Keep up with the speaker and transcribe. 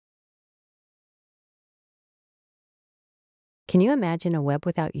Can you imagine a web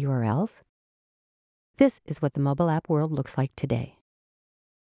without URLs? This is what the mobile app world looks like today.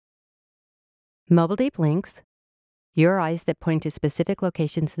 Mobile deep links, URIs that point to specific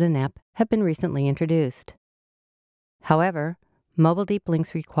locations in an app, have been recently introduced. However, mobile deep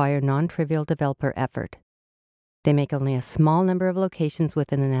links require non-trivial developer effort. They make only a small number of locations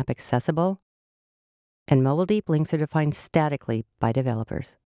within an app accessible, and mobile deep links are defined statically by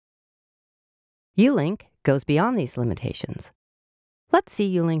developers. uLink goes beyond these limitations. Let's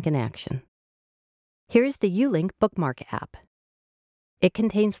see uLink in action. Here's the uLink bookmark app. It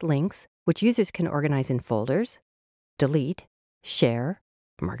contains links which users can organize in folders, delete, share,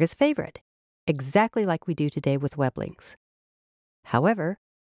 mark as favorite, exactly like we do today with web links. However,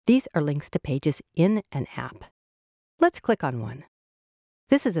 these are links to pages in an app. Let's click on one.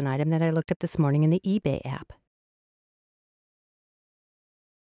 This is an item that I looked up this morning in the eBay app.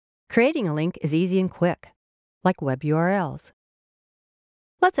 Creating a link is easy and quick, like web URLs.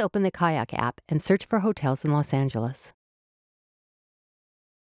 Let's open the Kayak app and search for hotels in Los Angeles.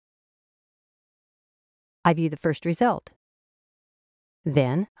 I view the first result.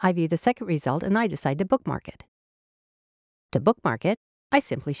 Then I view the second result and I decide to bookmark it. To bookmark it, I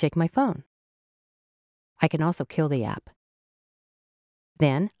simply shake my phone. I can also kill the app.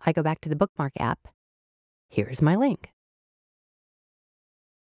 Then I go back to the bookmark app. Here's my link.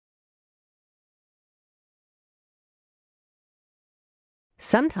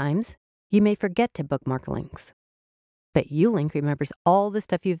 Sometimes you may forget to bookmark links, but uLink remembers all the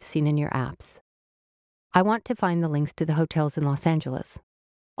stuff you've seen in your apps. I want to find the links to the hotels in Los Angeles,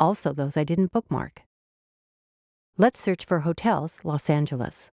 also those I didn't bookmark. Let's search for Hotels Los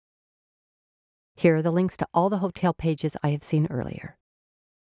Angeles. Here are the links to all the hotel pages I have seen earlier.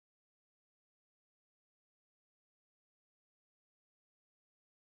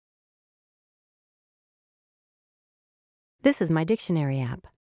 This is my dictionary app.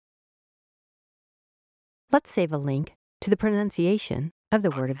 Let's save a link to the pronunciation of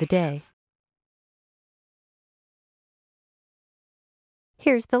the word of the day.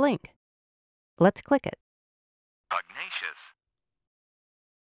 Here's the link. Let's click it. Pugnacious.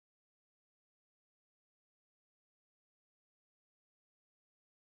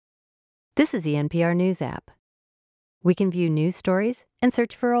 This is the NPR News app. We can view news stories and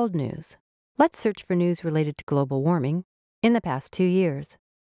search for old news. Let's search for news related to global warming in the past 2 years.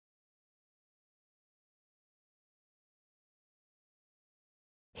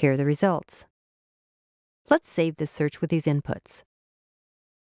 Here are the results. Let's save this search with these inputs.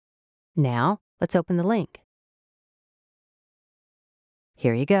 Now, let's open the link.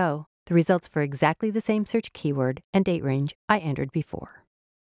 Here you go, the results for exactly the same search keyword and date range I entered before.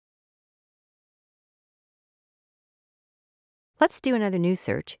 Let's do another news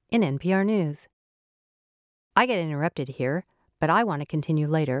search in NPR News. I get interrupted here, but I want to continue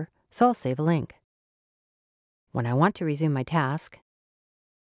later, so I'll save a link. When I want to resume my task,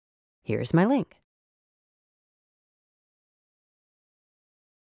 here's my link.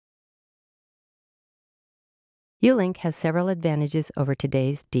 uLink has several advantages over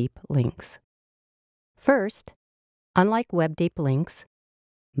today's deep links. First, unlike web deep links,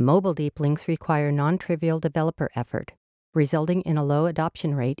 mobile deep links require non-trivial developer effort, resulting in a low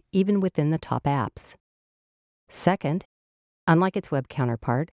adoption rate even within the top apps. Second, unlike its web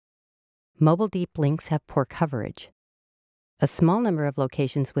counterpart, mobile deep links have poor coverage. A small number of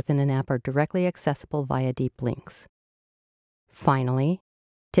locations within an app are directly accessible via deep links. Finally,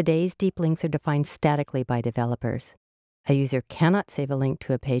 today's deep links are defined statically by developers. A user cannot save a link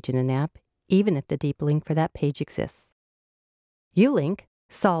to a page in an app, even if the deep link for that page exists. uLink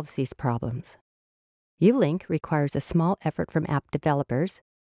solves these problems. uLink requires a small effort from app developers,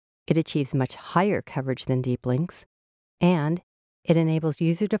 it achieves much higher coverage than deep links, and it enables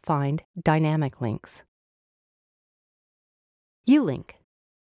user-defined dynamic links. uLink.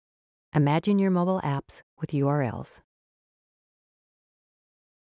 Imagine your mobile apps with URLs.